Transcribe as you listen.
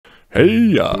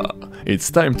Heya! It's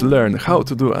time to learn how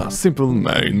to do a simple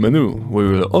main menu. We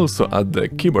will also add the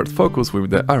keyboard focus with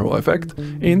the arrow effect.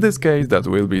 In this case that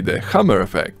will be the hammer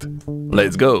effect.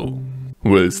 Let's go!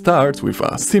 We'll start with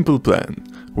a simple plan.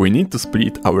 We need to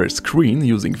split our screen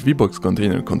using VBox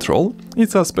container control.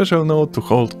 It's a special node to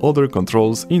hold other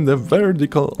controls in the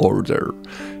vertical order.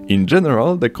 In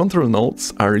general, the control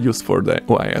nodes are used for the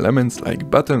UI elements like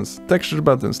buttons, texture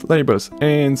buttons, labels,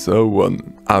 and so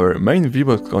on. Our main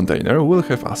VBox container will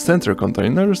have a center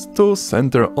containers to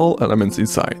center all elements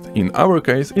inside. In our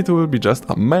case, it will be just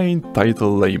a main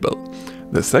title label.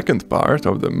 The second part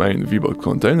of the main VBox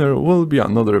container will be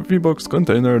another VBox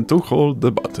container to hold the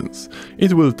buttons.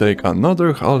 It will take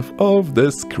another half of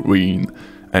the screen.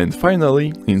 And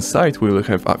finally, inside we will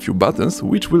have a few buttons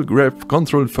which will grab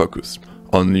control focus.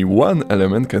 Only one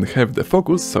element can have the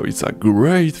focus, so it's a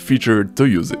great feature to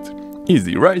use it.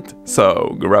 Easy, right?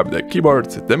 So grab the keyboard,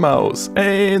 the mouse,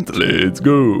 and let's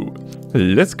go!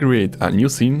 Let's create a new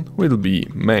scene, will be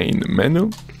main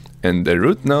menu. And the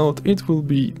root node, it will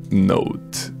be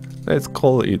node. Let's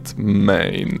call it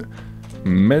main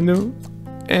menu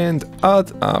and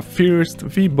add a first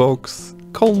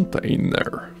VBox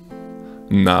container.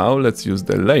 Now let's use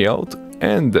the layout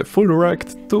and the full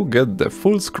rect to get the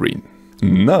full screen.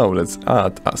 Now let's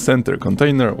add a center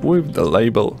container with the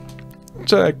label.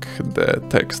 Check the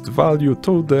text value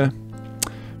to the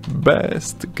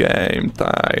best game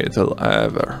title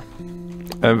ever.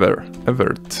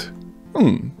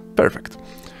 Perfect.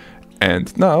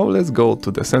 And now let's go to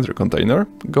the center container,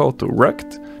 go to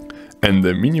rect, and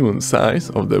the minimum size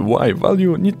of the Y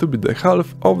value need to be the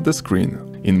half of the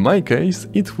screen. In my case,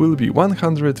 it will be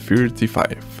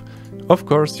 135. Of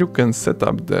course, you can set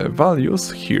up the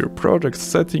values here, project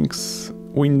settings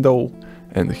window,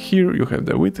 and here you have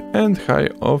the width and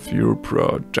height of your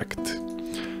project.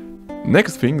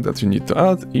 Next thing that you need to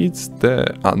add is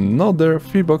another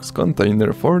VBox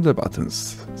container for the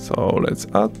buttons. So let's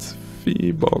add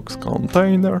VBox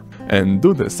container and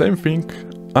do the same thing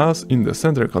as in the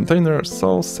center container,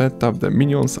 so set up the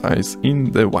minimum size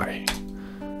in the Y.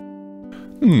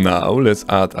 Now let's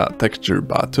add a texture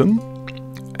button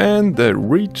and the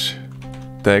rich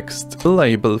text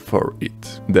label for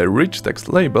it. The rich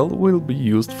text label will be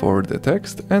used for the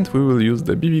text and we will use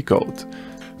the BB code.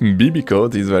 BB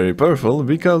code is very powerful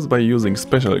because by using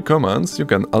special commands you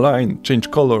can align,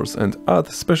 change colors and add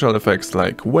special effects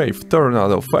like wave,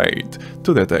 tornado, fade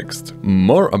to the text.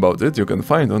 More about it you can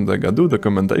find on the Godot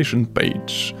documentation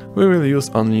page. We will use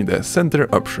only the center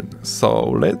option, so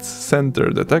let's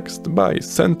center the text by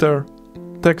center,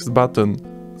 text button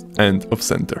and off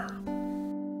center.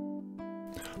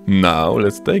 Now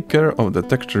let's take care of the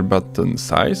texture button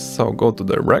size, so go to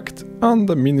the rect. On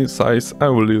the mini size I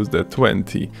will use the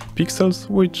 20 pixels,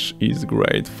 which is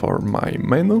great for my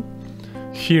menu.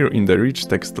 Here in the rich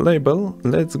text label,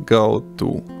 let's go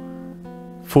to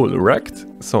full rect.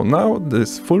 So now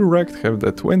this full rect have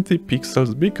the 20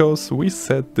 pixels because we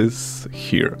set this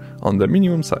here on the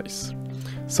minimum size.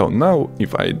 So now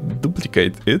if I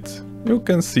duplicate it, you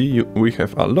can see we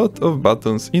have a lot of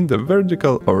buttons in the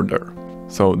vertical order.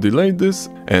 So delete this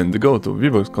and go to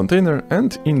VBox container,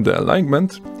 and in the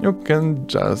alignment you can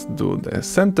just do the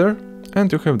center and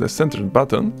you have the centered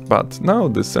button, but now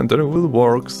the center will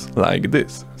work like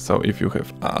this. So if you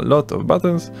have a lot of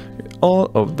buttons,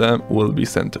 all of them will be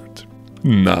centered.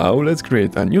 Now let's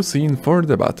create a new scene for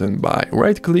the button by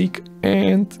right click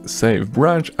and save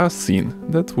branch as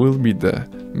scene. That will be the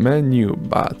menu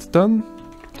button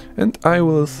and I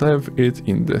will save it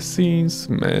in the scenes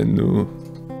menu.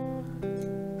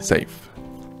 Save.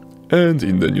 And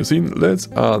in the new scene, let's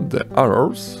add the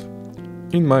arrows.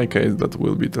 In my case, that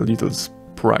will be the little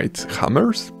sprite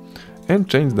hammers. And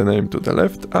change the name to the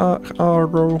left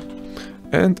arrow.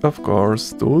 And of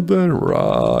course, to the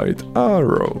right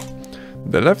arrow.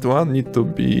 The left one needs to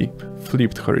be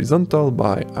flipped horizontal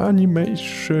by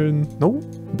animation. No,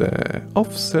 the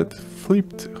offset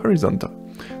flipped horizontal.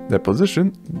 The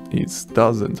position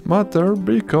doesn't matter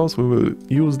because we will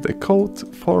use the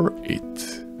code for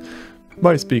it.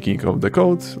 By speaking of the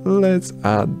code, let's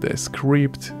add the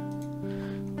script.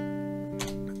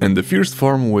 And the first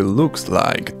form will look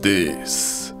like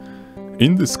this.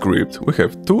 In the script we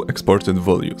have two exported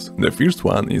values. The first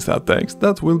one is a text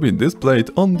that will be displayed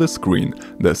on the screen.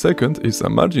 The second is a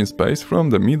margin space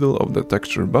from the middle of the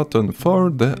texture button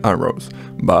for the arrows.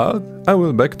 But I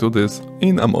will back to this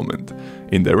in a moment.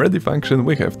 In the ready function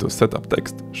we have to set up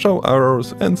text, show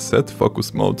arrows and set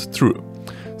focus mode true.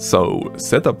 So,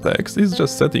 setup text is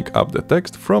just setting up the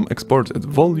text from exported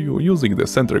value using the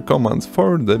center commands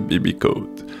for the BB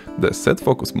code. The set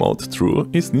focus mode true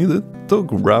is needed to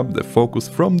grab the focus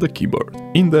from the keyboard.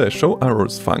 In the show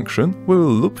arrows function, we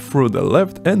will loop through the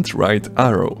left and right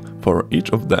arrow. For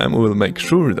each of them, we will make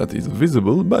sure that it's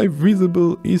visible by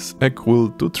visible is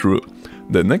equal to true.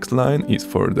 The next line is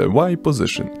for the Y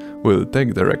position. We'll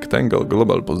take the rectangle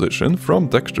global position from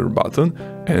texture button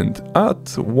and add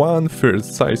 1/3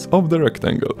 size of the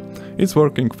rectangle. It's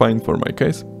working fine for my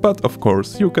case, but of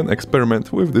course you can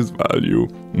experiment with this value.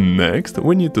 Next,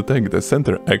 we need to take the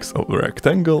center X of the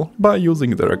rectangle by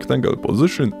using the rectangle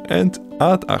position and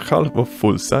add a half of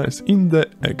full size in the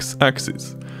X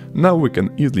axis. Now we can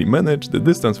easily manage the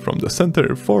distance from the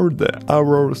center for the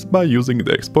arrows by using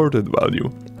the exported value.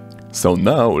 So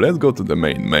now let's go to the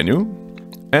main menu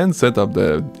and set up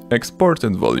the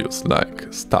exported values like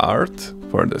start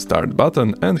for the start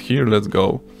button, and here let's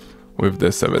go with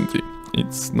the 70.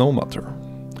 It's no matter.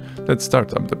 Let's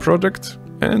start up the project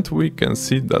and we can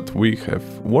see that we have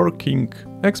working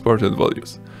exported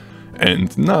values.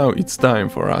 And now it's time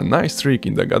for a nice trick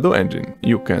in the Godot engine.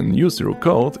 You can use your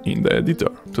code in the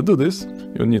editor. To do this,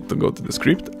 you need to go to the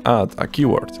script, add a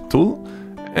keyword tool,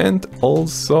 and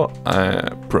also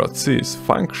a process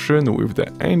function with the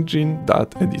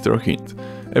engine.editor hint.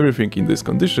 Everything in this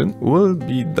condition will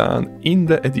be done in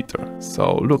the editor.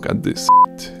 So look at this.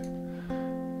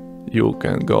 You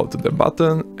can go to the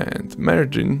button and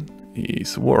merging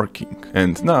is working.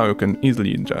 And now you can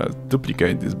easily just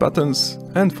duplicate these buttons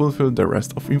and fulfill the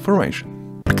rest of information.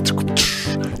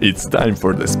 It's time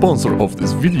for the sponsor of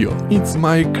this video. It's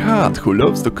my cat who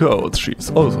loves to code.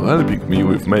 She's also helping me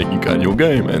with making a new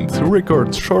game and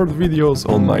record short videos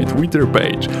on my Twitter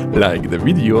page. Like the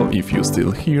video if you're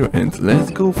still here, and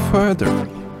let's go further.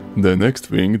 The next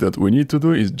thing that we need to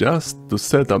do is just to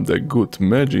set up the good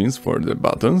margins for the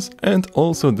buttons and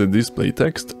also the display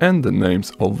text and the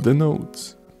names of the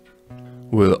nodes.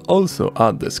 We'll also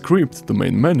add the script to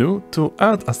main menu to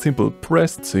add a simple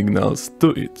pressed signals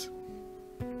to it.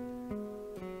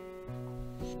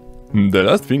 The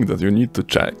last thing that you need to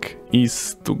check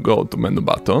is to go to menu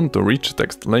button to reach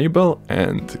text label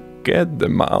and get the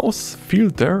mouse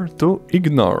filter to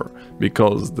ignore,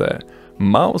 because the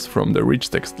mouse from the rich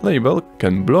text label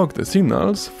can block the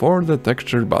signals for the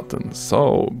texture button,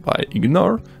 so by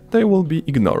ignore they will be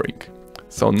ignoring.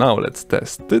 So now let's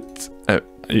test it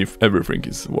if everything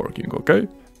is working okay.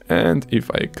 And if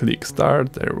I click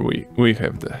start, there we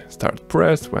have the start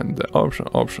pressed when the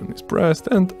option is pressed,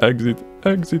 and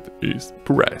exit is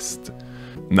pressed.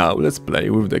 Now let's play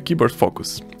with the keyboard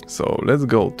focus. So let's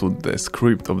go to the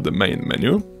script of the main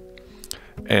menu,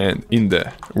 and in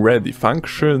the ready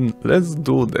function let's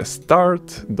do the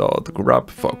start.grab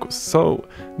focus. So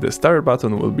the start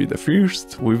button will be the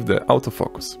first with the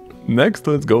autofocus. Next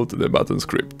let's go to the button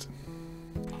script.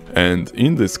 And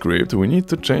in this script we need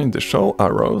to change the show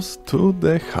arrows to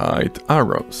the hide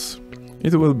arrows.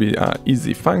 It will be an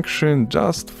easy function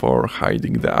just for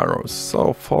hiding the arrows.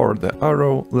 So for the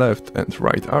arrow, left and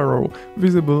right arrow,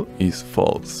 visible is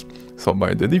false. So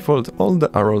by the default all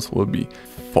the arrows will be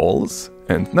false.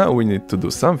 And now we need to do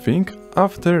something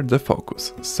after the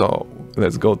focus. So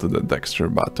let's go to the texture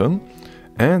button,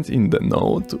 and in the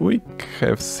node we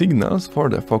have signals for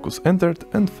the focus entered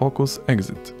and focus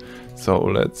exit. So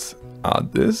let's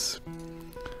add this.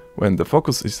 When the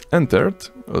focus is entered,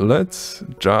 let's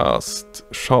just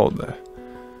show the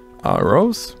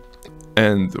arrows,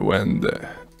 and when the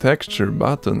texture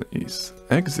button is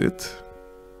exit,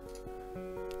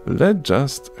 let's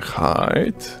just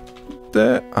hide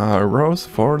the arrows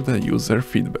for the user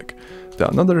feedback. The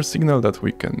another signal that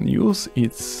we can use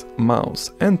is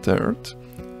mouse entered,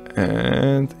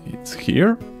 and it's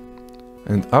here.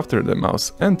 And after the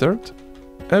mouse entered,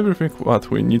 everything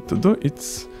what we need to do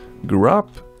is grab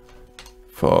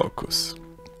focus.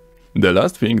 The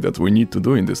last thing that we need to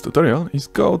do in this tutorial is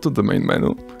go to the main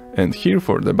menu, and here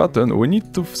for the button we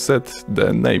need to set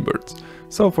the neighbors.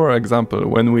 So for example,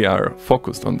 when we are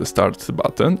focused on the start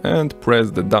button and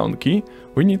press the down key,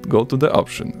 we need to go to the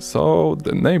option. So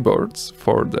the neighbors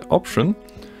for the option,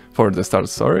 for the start,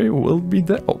 will be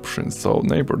the option. So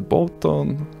neighbor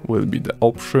button will be the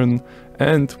option,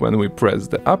 and when we press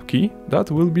the up key, that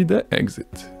will be the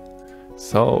exit.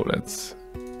 So let's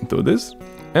do this,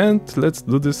 and let's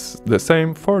do this the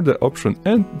same for the option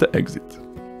and the exit.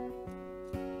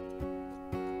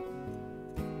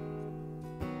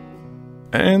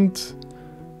 And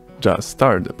just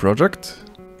start the project,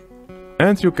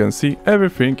 and you can see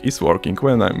everything is working.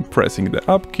 When I'm pressing the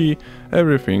up key,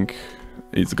 everything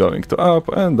it's going to up,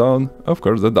 and down, of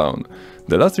course, the down.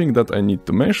 The last thing that I need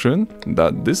to mention,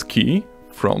 that this key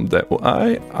from the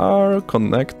UI are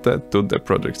connected to the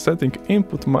project setting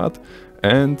input mat,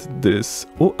 and this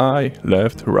UI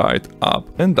left, right, up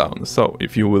and down. So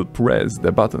if you will press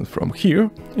the button from here,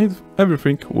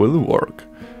 everything will work.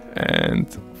 And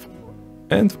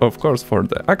of course for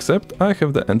the accept I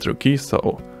have the enter key,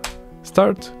 so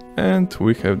start, and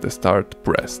we have the start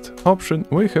pressed. Option,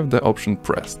 we have the option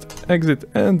pressed. Exit,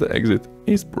 and the exit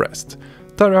is pressed.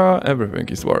 Ta-da, everything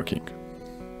is working.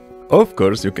 Of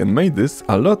course you can make this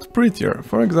a lot prettier.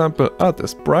 For example, add a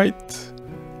sprite,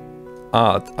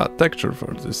 add a texture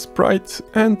for this sprite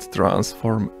and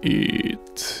transform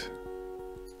it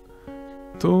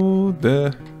to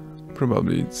the,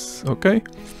 probably it's okay,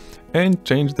 and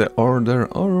change the order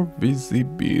or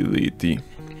visibility.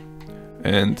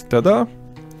 And tada,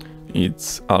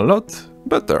 it's a lot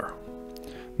better.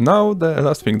 Now the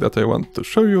last thing that I want to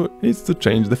show you is to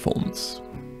change the fonts.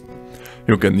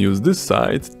 You can use this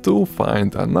site to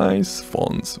find a nice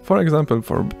fonts. For example,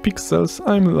 for pixels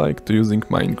I like to using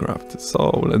Minecraft.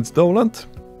 So let's download.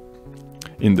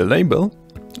 In the label,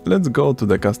 let's go to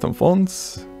the custom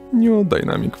fonts, new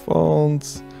dynamic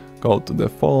fonts, go to the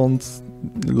fonts,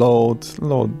 load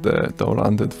the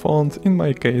downloaded font. In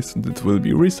my case it will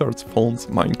be Resource Fonts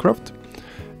Minecraft.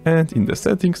 And in the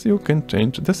settings you can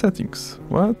change the settings.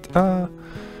 What a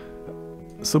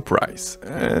surprise.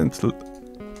 And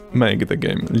make the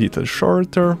game a little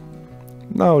shorter.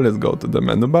 Now let's go to the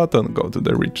menu button, go to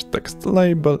the rich text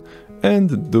label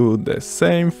and do the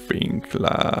same thing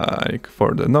like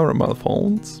for the normal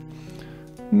fonts.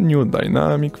 New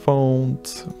dynamic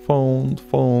font,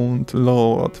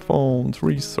 load font,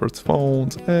 resource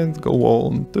font, and go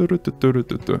on.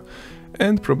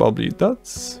 And probably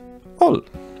that's all.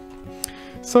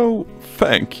 So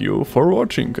thank you for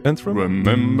watching, and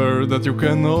remember that you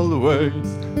can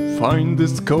always find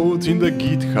this code in the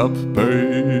GitHub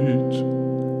page.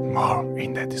 More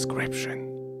in the description.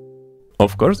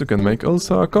 Of course you can make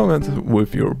also a comment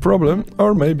with your problem,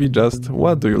 or maybe just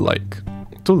what do you like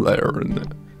to learn.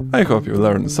 I hope you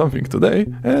learned something today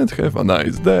and have a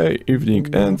nice day,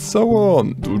 evening and so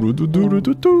on.